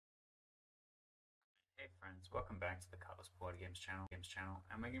Hey friends, welcome back to the Cutlass Board Games channel,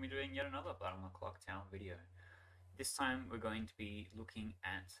 and we're going to be doing yet another Blood on the Clocktower video. This time we're going to be looking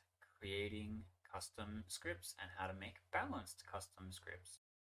at creating custom scripts and how to make balanced custom scripts.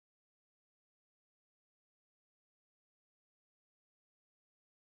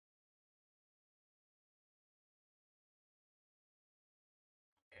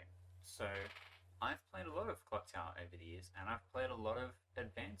 Okay, so I've played a lot of Clocktower over the years, and I've played a lot of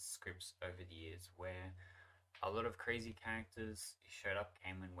advanced scripts over the years where a lot of crazy characters showed up,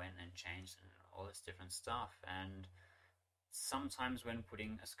 came and went and changed and all this different stuff. And sometimes when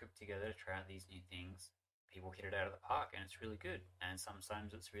putting a script together to try out these new things, people hit it out of the park and it's really good. And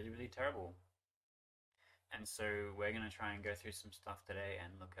sometimes it's really, really terrible. And so we're going to try and go through some stuff today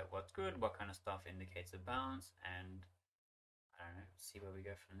and look at what's good, what kind of stuff indicates a balance, and I don't know, see where we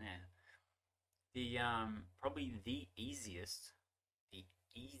go from there. The probably the easiest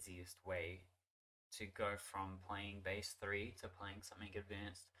way to go from playing base 3 to playing something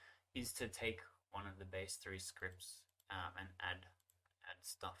advanced is to take one of the base 3 scripts and add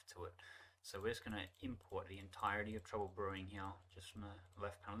stuff to it. So we're just going to import the entirety of Trouble Brewing here, just from the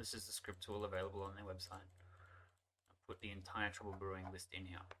left panel. This is the script tool available on their website. I'll put the entire Trouble Brewing list in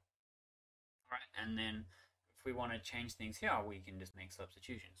here. Alright, and then if we want to change things here, we can just make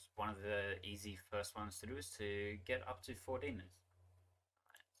substitutions. One of the easy first ones to do is to get up to 4 demons.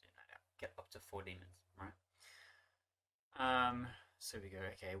 Get up to 4 demons, right? So we go,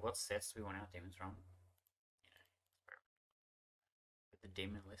 okay, what sets do we want our demons from? With the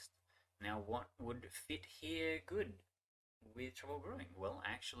demon list. Now, what would fit here good with Trouble Brewing? Well,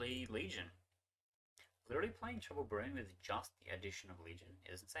 actually, Legion. Literally playing Trouble Brewing with just the addition of Legion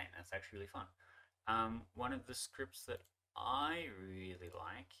is insane. That's actually really fun. One of the scripts that I really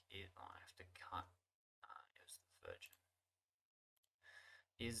like is, I have to cut, it was the Virgin,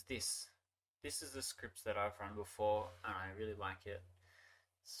 is this. This is the scripts that I've run before, and I really like it.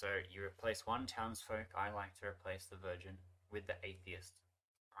 So you replace one townsfolk. I like to replace the Virgin with the Atheist.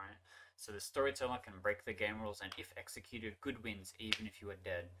 Right? So the storyteller can break the game rules, and if executed, good wins, even if you are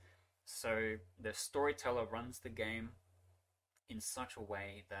dead. So the storyteller runs the game in such a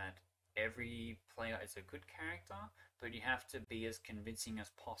way that every player is a good character, but you have to be as convincing as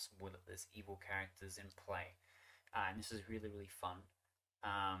possible that there's evil characters in play. And this is really, really fun.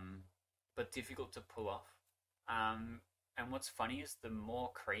 But difficult to pull off. And what's funny is the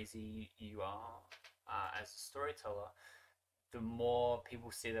more crazy you are as a storyteller, the more people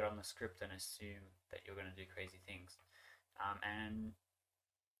see that on the script and assume that you're going to do crazy things. And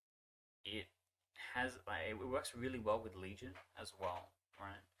it has it works really well with Legion as well,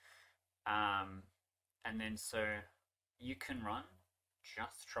 right? And then so you can run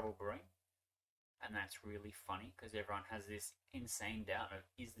just Trouble Brewing, and that's really funny because everyone has this insane doubt of,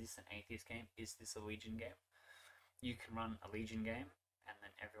 is this an Atheist game? Is this a Legion game? You can run a Legion game, and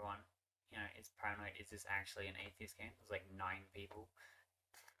then everyone, is paranoid. Is this actually an Atheist game? There's like 9 people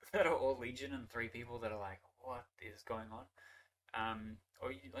that are all Legion, and 3 people that are like, what is going on?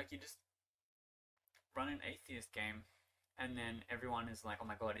 Or you just run an Atheist game, and then everyone is like, oh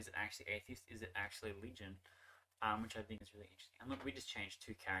my god, is it actually Atheist? Is it actually Legion? Which I think is really interesting. And look, we just changed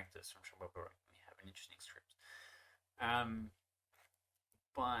 2 characters from Trouble Brewing. We have an interesting script.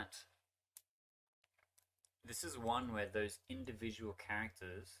 But this is one where those individual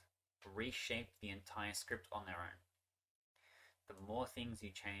characters reshape the entire script on their own. The more things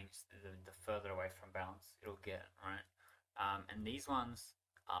you change, the further away from balance it'll get, right? And these ones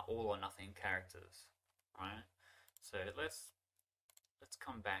are all or nothing characters, right? So let's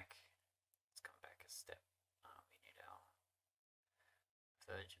come back. Let's come back a step. We need our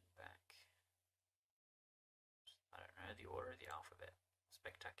Virgin back. I don't know the order of the alphabet.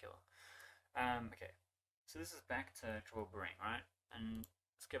 Spectacular. Okay. So this is back to Trouble Brewing, right? And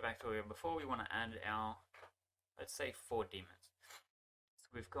let's go back to where we were before. We want to add our, let's say, 4 demons. So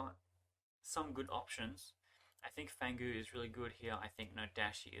we've got some good options. I think Fangu is really good here. I think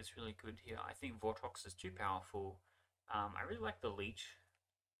Nodashi is really good here. I think Vortox is too powerful. I really like the Leech.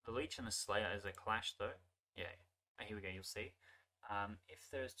 The Leech and the Slayer is a clash, though. Yeah, here we go, you'll see. If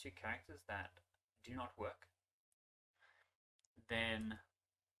there's 2 characters that do not work, then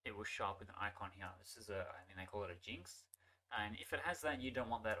it will show up with an icon here. This is I think they call it a jinx. And if it has that, you don't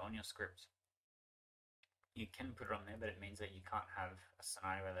want that on your script. You can put it on there, but it means that you can't have a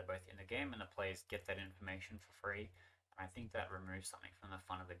scenario where they're both in the game and the players get that information for free. And I think that removes something from the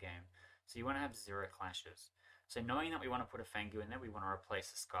fun of the game. So you want to have 0 clashes. So knowing that we want to put a Fangu in there, we want to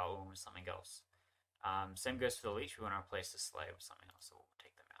replace the Scarlet with something else. Same goes for the Leech. We want to replace the Slayer with something else, so we'll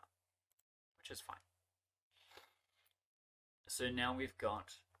take them out, which is fine. So now we've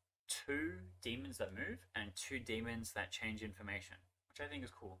got 2 demons that move and 2 demons that change information, which I think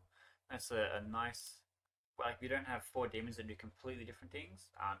is cool. That's a nice. Like, we don't have 4 demons that do completely different things.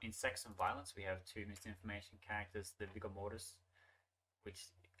 In Sex and Violence, we have 2 misinformation characters, the Vigor Mortis,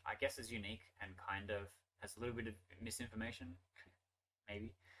 which I guess is unique and kind of has a little bit of misinformation,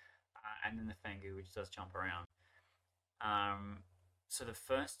 maybe. And then the Fangu, which does jump around. So the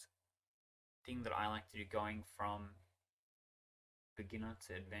first thing that I like to do going from beginner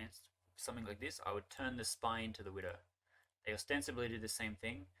to advanced, something like this, I would turn the spy into the widow. They ostensibly do the same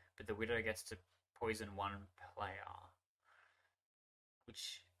thing, but the widow gets to poison one player,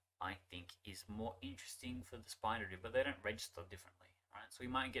 which I think is more interesting for the spy to do, but they don't register differently, right? So we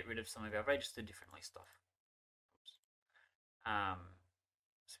might get rid of some of our register differently stuff. Oops.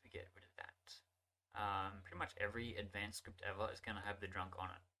 So we get rid of that. Pretty much every advanced script ever is going to have the drunk on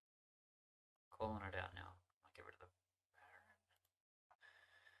it. Calling it out now. I'll get rid of the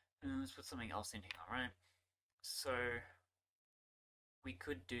Baron. Let's put something else in here, right? So we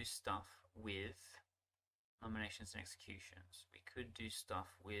could do stuff with nominations and executions. We could do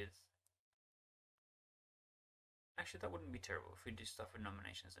stuff with... Actually, that wouldn't be terrible if we do stuff with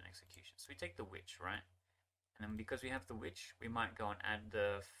nominations and executions. So we take the witch, right? And then because we have the witch, we might go and add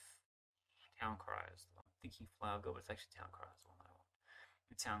the town criers. I'm thinking flower girl, but it's actually town criers. The one I want.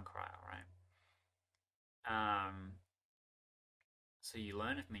 The town crier, right? So you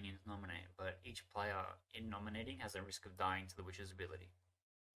learn if minions nominate, but each player in nominating has a risk of dying to the witch's ability.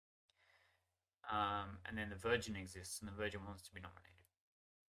 And then the virgin exists, and the virgin wants to be nominated.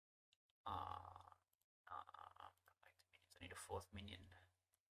 I need a 4th minion.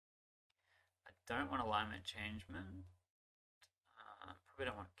 I don't want alignment changement. Probably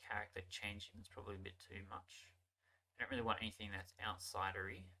don't want character changing. It's probably a bit too much. I don't really want anything that's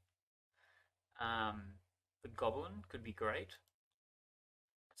outsidery. The goblin could be great.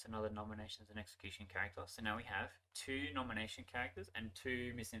 It's another nominations and execution character. So now we have 2 nomination characters and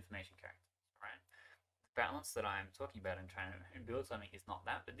 2 misinformation characters, right? The balance that I'm talking about and trying to build something is not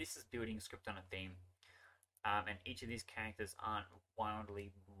that, but this is building a script on a theme. And each of these characters aren't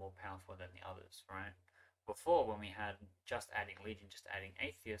wildly more powerful than the others, right? Before, when we had just adding Legion, just adding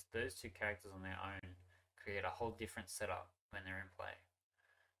Atheist, those 2 characters on their own create a whole different setup when they're in play.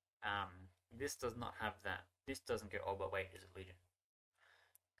 This does not have that. This doesn't go, oh, but wait, is it Legion?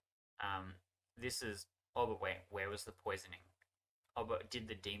 This is, oh, but wait, where was the poisoning? Oh, but did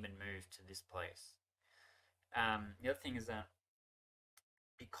the demon move to this place? The other thing is that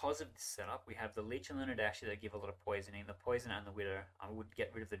because of this setup, we have the Leech and Leonard Ashley that give a lot of poisoning. The Poisoner and the Widow would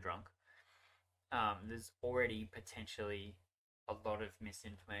get rid of the drunk. There's already potentially a lot of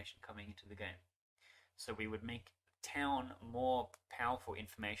misinformation coming into the game. So we would make town more powerful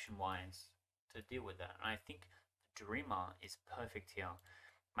information-wise to deal with that. And I think the Dreamer is perfect here.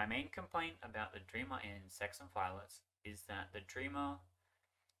 My main complaint about the Dreamer in Sex and Violence is that the Dreamer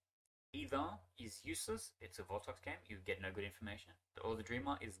either is useless, it's a Vortex game, you get no good information, or the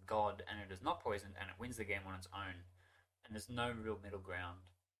Dreamer is God and it is not poisoned and it wins the game on its own, and there's no real middle ground.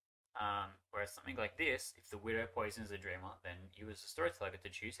 Whereas something like this, if the Widow poisons the Dreamer, then you as a storyteller get to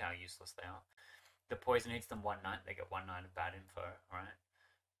choose how useless they are. The poison eats them one night, they get one night of bad info, right?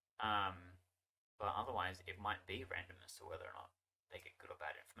 But otherwise, it might be random as to whether or not they get good or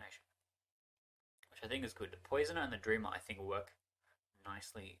bad information, which I think is good. The Poisoner and the Dreamer, I think, will work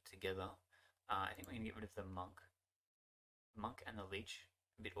nicely together. I think we're going to get rid of the Monk. Monk and the Leech,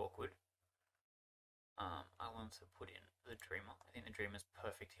 a bit awkward. I want to put in the Dreamer. I think the Dreamer's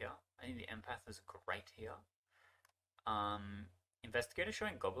perfect here. I think the Empath is great here. Investigator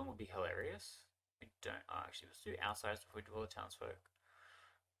showing Goblin would be hilarious. We don't... actually, let's do Outsiders before we do all the townsfolk.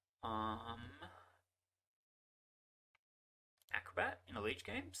 Acrobat in a Leech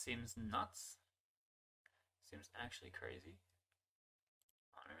game seems nuts. Seems actually crazy.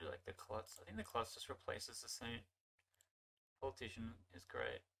 I don't really like the Klutz. I think the Klutz just replaces the Saint. Politician is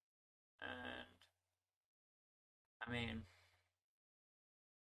great. And I mean,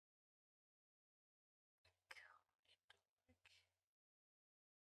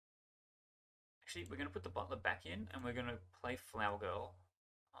 actually, we're going to put the Butler back in and we're going to play Flower Girl.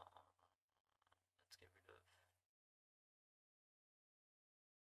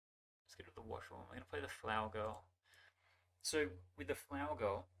 Let's get rid of the Washerwoman. We're going to play the Flower Girl. So, with the Flower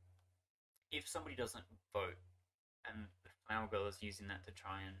Girl, if somebody doesn't vote and the Flower Girl is using that to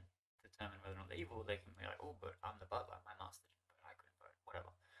try and determine whether or not they're evil, they can be like, oh, but I'm the butler, my master didn't vote, I couldn't vote, whatever.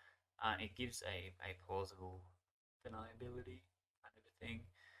 It gives a plausible deniability kind of a thing.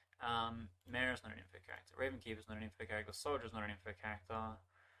 Mayor's not an info character, Ravenkeeper's not an info character, Soldier's not an info character.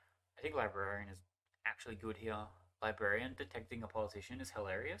 I think Librarian is actually good here. Librarian detecting a politician is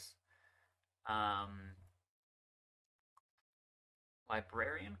hilarious. Um,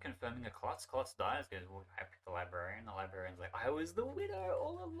 Librarian confirming a Klotz. Klotz dies, goes, well, I picked the Librarian. The Librarian's like, I was the widow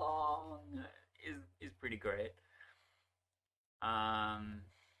all along. Is pretty great. Um,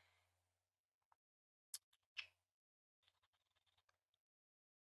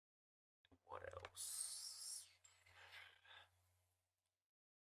 what else?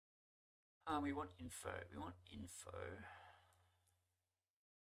 We want info. We want info.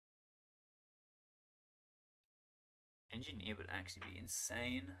 Engineer would actually be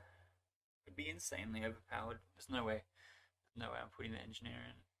insane. Would be insanely overpowered. There's no way. No way I'm putting the engineer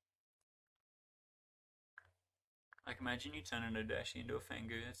in. Like, imagine you turn an Odashi into a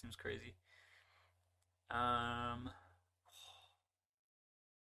Fangu. That seems crazy. I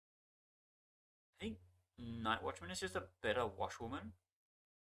think Night Watchman is just a better washwoman.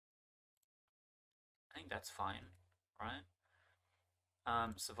 I think that's fine, right?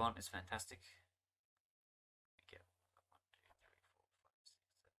 Savant is fantastic. We get 1, 2, 3, 4, 5, 6,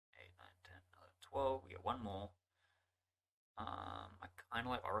 7, 8, 9, 10, 11, 12. We get one more. I kind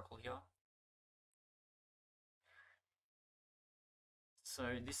of like Oracle here. So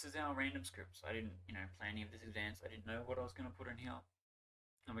this is our random scripts. I didn't, play any of this advance. I didn't know what I was going to put in here.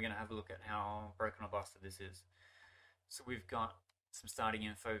 And we're going to have a look at how broken or busted this is. So we've got some starting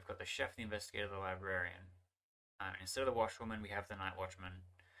info. We've got the chef, the investigator, the librarian. Instead of the washwoman, we have the night watchman.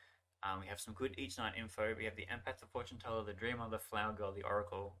 We have some good each night info. We have the empath, the fortune teller, the dreamer, the flower girl, the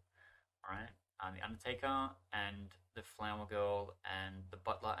oracle. Right? The undertaker and the flower girl and the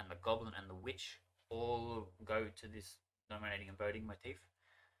butler and the goblin and the witch all go to this nominating and voting motif.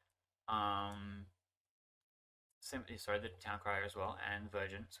 Sorry, the town crier as well, and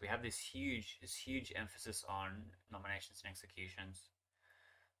virgin. So we have this huge emphasis on nominations and executions.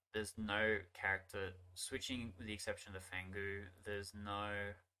 There's no character switching with the exception of the Fangu. There's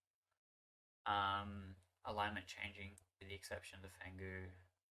no alignment changing with the exception of the Fangu.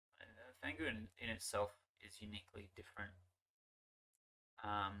 Fangu in itself is uniquely different.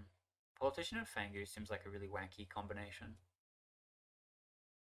 Politician and Fangu seems like a really wacky combination.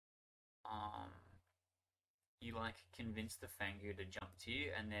 You like convince the Fangu to jump to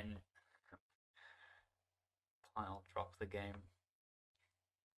you and then pile drop the game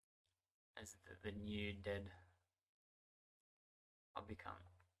as the new dead.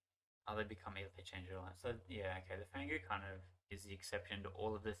 They become either they change it or not. So yeah, okay, the Fangu kind of is the exception to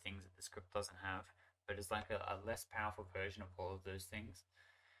all of the things that the script doesn't have, but it's like a less powerful version of all of those things.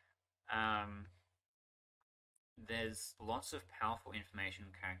 There's lots of powerful information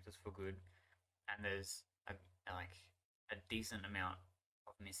characters for good, and there's like a decent amount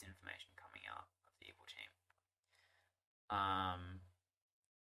of misinformation coming out of the evil team.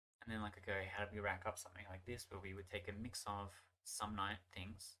 And then like, okay, how do we rack up something like this where we would take a mix of some night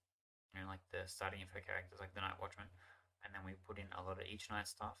things, like the starting info characters like the Night Watchman, and then we put in a lot of each night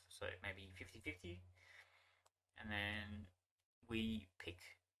stuff, so maybe 50-50, and then we pick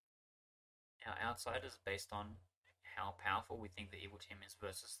our outsiders based on how powerful we think the evil team is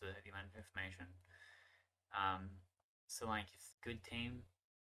versus the amount of information. So like if the good team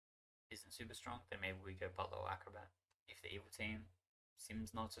isn't super strong, then maybe we go butler or acrobat. If the evil team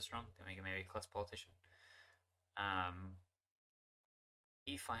seems not so strong, then we can maybe class politician.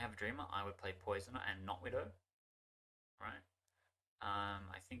 If I have a dreamer, I would play poisoner and not widow, right?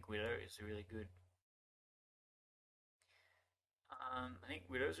 I think widow is really good. I think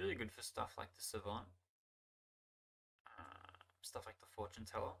widow is really good for stuff like the savant, stuff like the fortune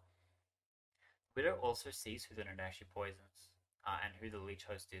teller. Widow also sees who the Nadashi poisons and who the leech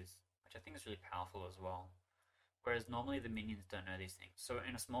host is, which I think is really powerful as well. Whereas normally the minions don't know these things. So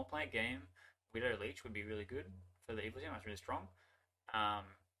in a small player game, Widow Leech would be really good for the evil team. That's really strong.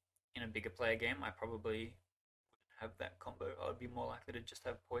 In a bigger player game, I probably wouldn't have that combo. I would be more likely to just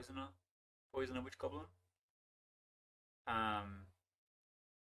have Poisoner, Witch Goblin.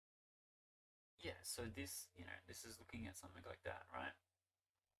 Yeah, so this is looking at something like that, right?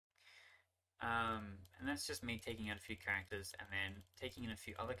 And that's just me taking out a few characters and then taking in a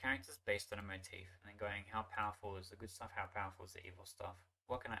few other characters based on a motif, and then going, how powerful is the good stuff? How powerful is the evil stuff?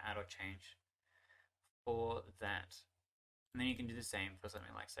 What can I add or change for that? And then you can do the same for something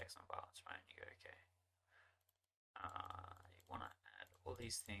like sex and violence, right? And you go, okay, you want to add all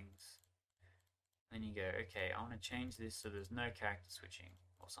these things. Then you go, okay, I want to change this so there's no character switching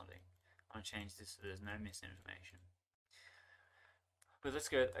or something. I want to change this so there's no misinformation. But let's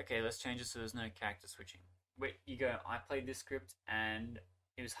go, okay, let's change it so there's no character switching. Wait, you go, I played this script and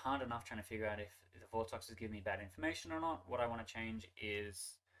it was hard enough trying to figure out if the Vortex is giving me bad information or not. What I want to change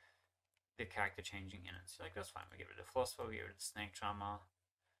is the character changing in it. So like, that's fine. We get rid of the Philosopher, we get rid of the Snake Charmer,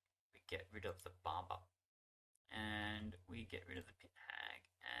 we get rid of the barber, and we get rid of the pit hag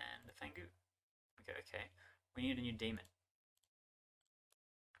and the fangu. We go, okay, we need a new demon.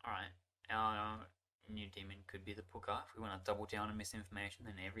 Alright, our new demon could be the Puka. If we want to double down on misinformation,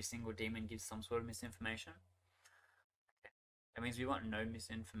 then every single demon gives some sort of misinformation. Okay. That means we want no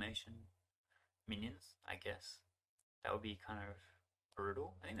misinformation minions, I guess. That would be kind of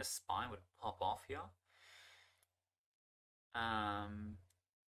brutal. I think the spine would pop off here.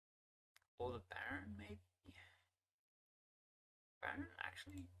 Or the Baron, maybe? Baron,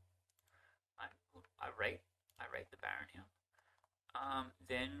 actually? I rate the Baron here.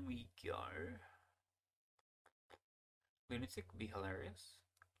 Then we go. Lunatic would be hilarious.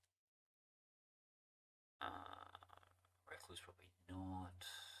 Recluse probably not.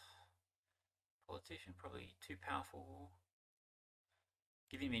 Politician probably too powerful.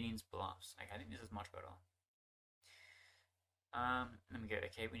 Giving minions bluffs. Like, I think this is much better. Then we go,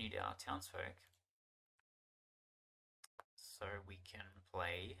 okay, we need our townsfolk. So we can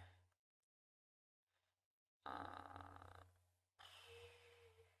play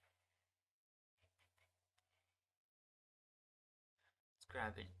let's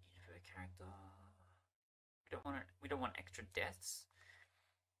grab an info character. We don't want extra deaths.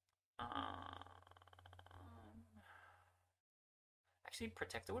 Actually,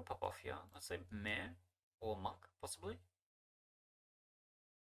 Protector would pop off here. Let's say Mare or Monk, possibly.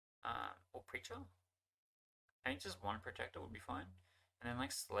 Or Preacher. I think just one Protector would be fine. And then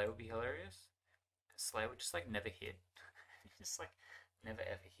like Slayer would be hilarious. Slayer would just like never hit. Just like never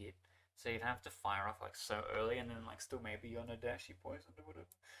ever hit. So you'd have to fire off like so early and then like still maybe on a dashy poison or whatever.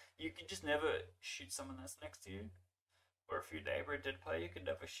 You could just never shoot someone that's next to you. Or if you're a dead player, you could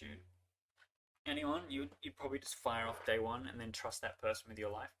never shoot anyone. You'd probably just fire off day one and then trust that person with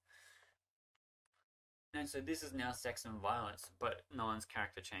your life. And so this is now sex and violence, but no one's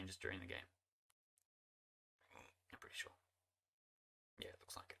character changes during the game. I'm pretty sure. Yeah, it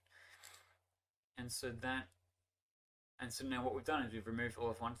looks like it. And so now what we've done is we've removed all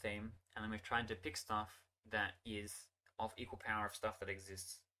of one theme, and then we've tried to pick stuff that is of equal power of stuff that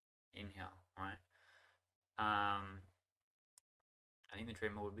exists in here, right? I think the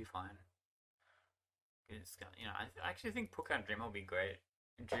Dreamer would be fine. It's got, I actually think Puka and Dreamer would be great.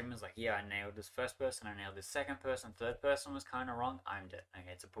 And Dreamer's like, yeah, I nailed this first person, I nailed this second person, third person was kind of wrong. I'm dead.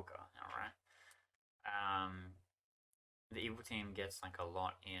 Okay, it's a Puka, all right. The evil team gets like a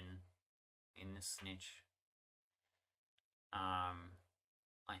lot in the snitch.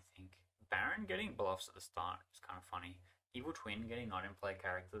 I think Baron getting bluffs at the start is kind of funny. Evil Twin getting not in play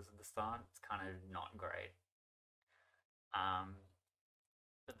characters at the start, it's kind of not great.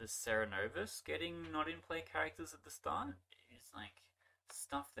 But the Serenovus getting not in play characters at the start is like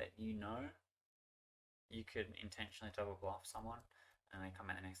stuff that you could intentionally double bluff someone, and they come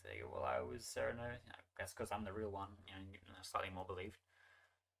out the next day. Well, I was Serenovus. That's because I'm the real one. Slightly more believed.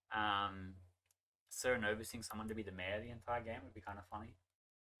 Serenovusing someone to be the mayor the entire game would be kind of funny.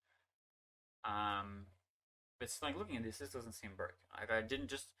 But it's like looking at this doesn't seem broken. Like I didn't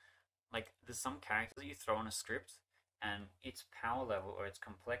just like there's some characters that you throw on a script and its power level or its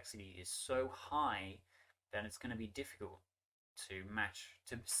complexity is so high that it's going to be difficult to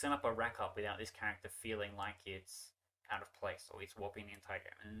set up a rack up without this character feeling like it's out of place or it's warping the entire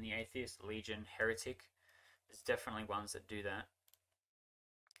game. And the Atheist, Legion, Heretic, there's definitely ones that do that.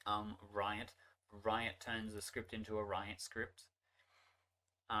 Riot turns the script into a Riot script.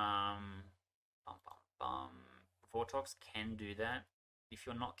 Vortox can do that if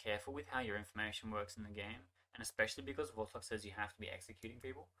you're not careful with how your information works in the game, and especially because Vortox says you have to be executing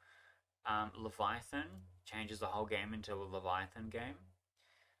people. Leviathan changes the whole game into a Leviathan game.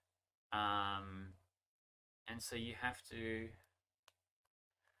 And so you have to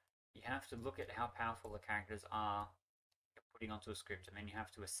look at how powerful the characters are you're putting onto a script, and then you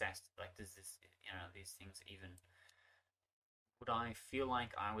have to assess like does this these things even would I feel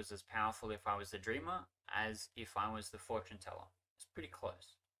like I was as powerful if I was the Dreamer as if I was the Fortune Teller? It's pretty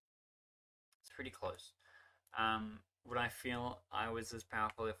close. It's pretty close. Would I feel I was as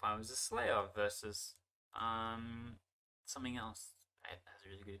powerful if I was a Slayer versus something else? That's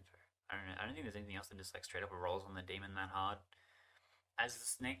really good info. I don't know. I don't think there's anything else that just like straight up rolls on the demon that hard. As the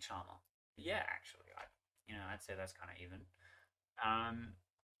Snake Charmer, yeah, actually, I'd say that's kind of even.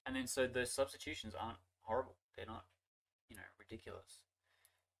 And then so those substitutions aren't horrible. They're not, ridiculous.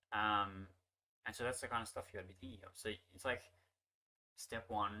 And so that's the kind of stuff you got to be thinking of. So it's like step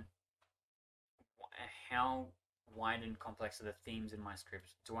one: how wide and complex are the themes in my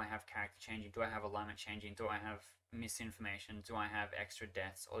script? Do I have character changing? Do I have alignment changing? Do I have misinformation? Do I have extra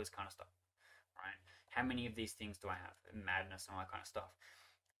deaths? All this kind of stuff, right? How many of these things do I have? Madness and all that kind of stuff.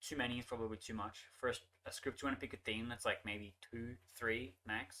 too many is probably too much. For a script, you want to pick a theme that's like maybe 2, 3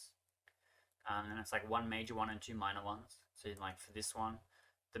 max. And it's like one major one and two minor ones. So like for this one,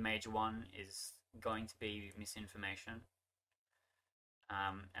 the major one is going to be misinformation.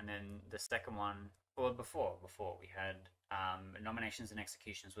 And then the second one, well, before we had nominations and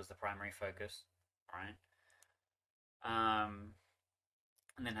executions was the primary focus, right?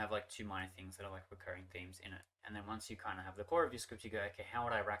 And then have like two minor things that are like recurring themes in it. And then once you kind of have the core of your script, you go, okay, how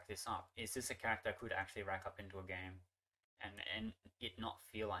would I rack this up? Is this a character I could actually rack up into a game, and it not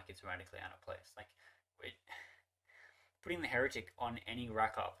feel like it's radically out of place? Like, it, putting the heretic on any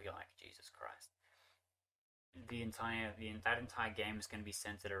rack up, you're like, Jesus Christ. That entire game is going to be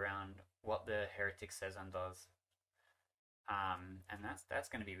centered around what the heretic says and does, and that's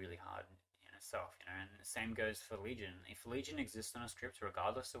going to be really hard in itself, you know. And the same goes for Legion. If Legion exists on a script,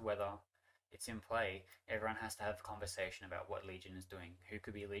 regardless of whether it's in play, everyone has to have a conversation about what Legion is doing. Who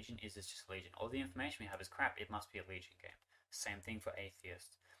could be Legion? Is this just Legion? All the information we have is crap. It must be a Legion game. Same thing for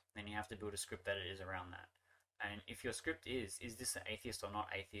Atheist. Then you have to build a script that it is around that. And if your script is this an atheist or not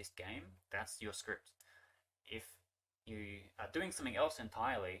atheist game? That's your script. If you are doing something else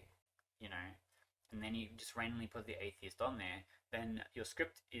entirely, you know, and then you just randomly put the atheist on there, then your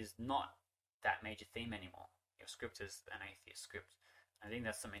script is not that major theme anymore. Your script is an atheist script. I think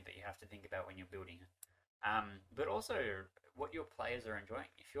that's something that you have to think about when you're building it. But also what your players are enjoying.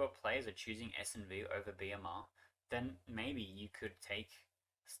 If your players are choosing S&V over BMR, then maybe you could take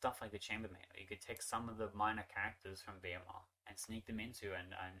stuff like the Chambermaid, or you could take some of the minor characters from BMR and sneak them into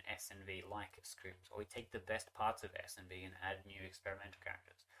an S&V like script, or we take the best parts of S&V and add new experimental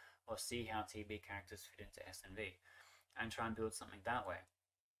characters, or see how TB characters fit into S&V and try and build something that way.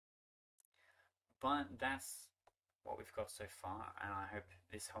 But that's what we've got so far, and I hope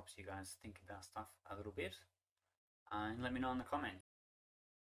this helps you guys think about stuff a little bit. And let me know in the comments